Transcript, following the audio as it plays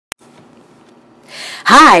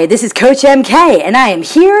Hi, this is Coach MK, and I am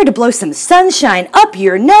here to blow some sunshine up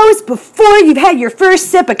your nose before you've had your first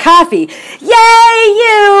sip of coffee. Yay,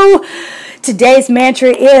 you! Today's mantra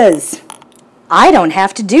is, I don't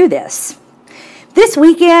have to do this. This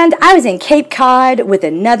weekend, I was in Cape Cod with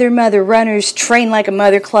another Mother Runners Train Like a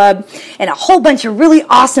Mother Club and a whole bunch of really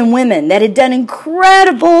awesome women that had done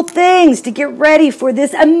incredible things to get ready for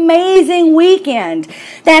this amazing weekend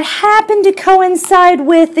that happened to coincide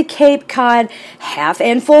with the Cape Cod Half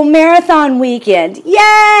and Full Marathon weekend.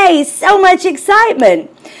 Yay! So much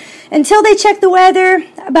excitement! Until they checked the weather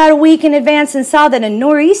about a week in advance and saw that a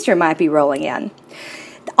nor'easter might be rolling in.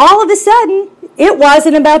 All of a sudden, it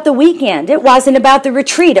wasn't about the weekend. It wasn't about the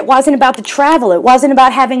retreat. It wasn't about the travel. It wasn't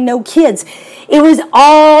about having no kids. It was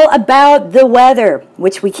all about the weather,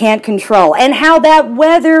 which we can't control, and how that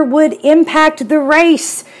weather would impact the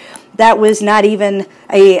race. That was not even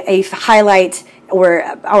a highlight or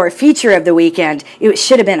a feature of the weekend. It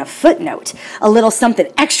should have been a footnote, a little something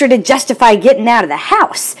extra to justify getting out of the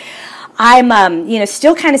house. I'm,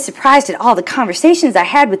 still kind of surprised at all the conversations I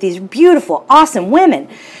had with these beautiful, awesome women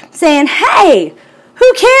saying, hey,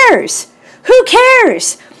 who cares? Who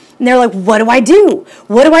cares? And they're like, what do I do?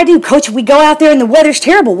 What do I do? Coach, we go out there and the weather's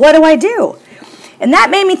terrible. What do I do? And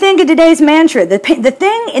that made me think of today's mantra. The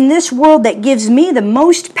thing in this world that gives me the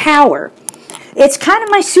most power, it's kind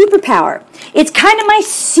of my superpower. It's kind of my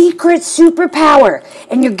secret superpower.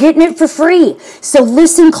 And you're getting it for free. So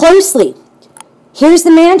listen closely. Here's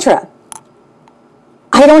the mantra.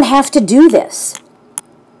 I don't have to do this.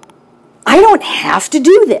 I don't have to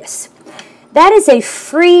do this. That is a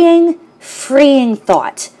freeing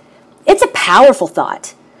thought. It's a powerful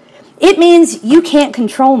thought. It means you can't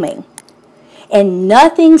control me. And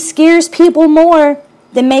nothing scares people more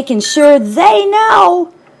than making sure they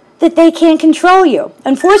know that they can't control you.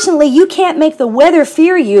 Unfortunately, you can't make the weather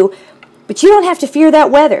fear you, but you don't have to fear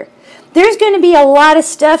that weather. There's going to be a lot of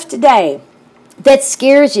stuff today that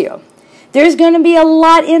scares you. There's going to be a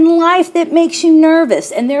lot in life that makes you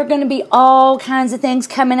nervous, and there are going to be all kinds of things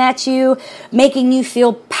coming at you, making you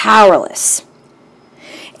feel powerless.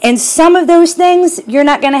 And some of those things you're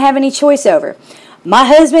not going to have any choice over. My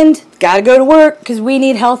husband got to go to work because we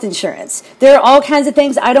need health insurance. There are all kinds of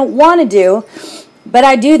things I don't want to do, but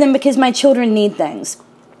I do them because my children need things.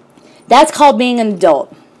 That's called being an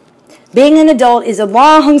adult. Being an adult is a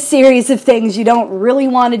long series of things you don't really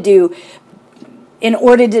want to do in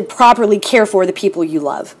order to properly care for the people you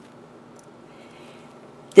love.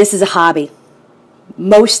 This is a hobby.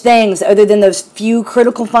 Most things, other than those few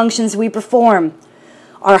critical functions we perform,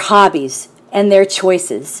 are hobbies, and they're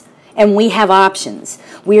choices. And we have options.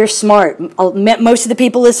 We are smart. Most of the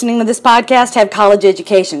people listening to this podcast have college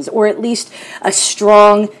educations, or at least a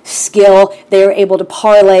strong skill they are able to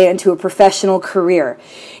parlay into a professional career.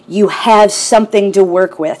 You have something to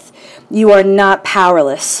work with. You are not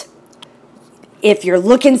powerless. If you're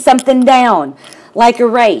looking something down, like a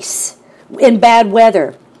race in bad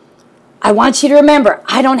weather, I want you to remember,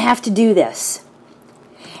 I don't have to do this.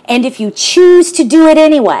 And if you choose to do it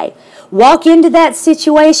anyway, walk into that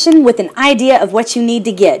situation with an idea of what you need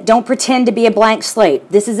to get. Don't pretend to be a blank slate.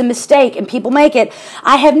 This is a mistake, and people make it.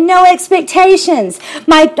 I have no expectations.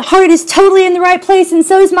 My heart is totally in the right place, and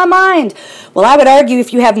so is my mind. Well, I would argue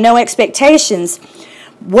if you have no expectations,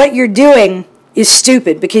 what you're doing is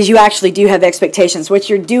stupid, because you actually do have expectations. What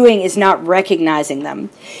you're doing is not recognizing them.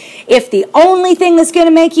 If the only thing that's going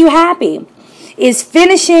to make you happy is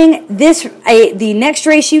finishing the next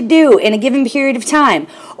race you do in a given period of time,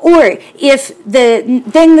 or if the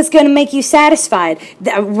thing that's going to make you satisfied,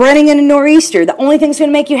 running in a nor'easter, the only thing that's going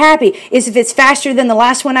to make you happy is if it's faster than the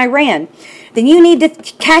last one I ran, then you need to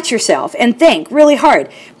catch yourself and think really hard.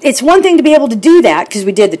 It's one thing to be able to do that because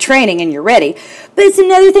we did the training and you're ready, but it's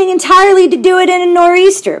another thing entirely to do it in a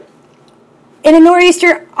nor'easter. In a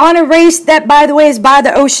nor'easter on a race that, by the way, is by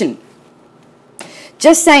the ocean.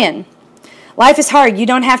 Just saying. Life is hard. You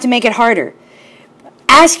don't have to make it harder.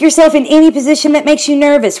 Ask yourself in any position that makes you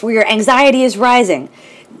nervous, where your anxiety is rising.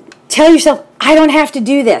 Tell yourself, I don't have to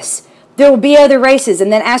do this. There will be other races.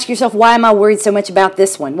 And then ask yourself, why am I worried so much about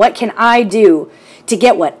this one? What can I do to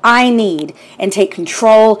get what I need and take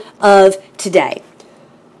control of today?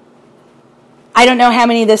 I don't know how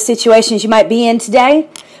many of those situations you might be in today,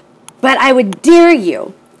 but I would dare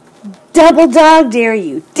you, double dog dare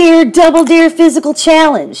you, double dare physical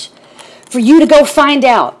challenge for you to go find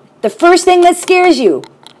out the first thing that scares you,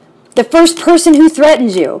 the first person who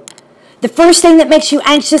threatens you, the first thing that makes you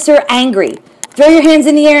anxious or angry. Throw your hands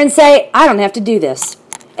in the air and say, I don't have to do this.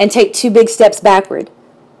 And take 2 big steps backward.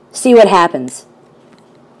 See what happens.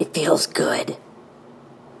 It feels good.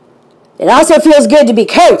 It also feels good to be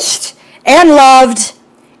coached and loved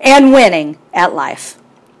and winning at life.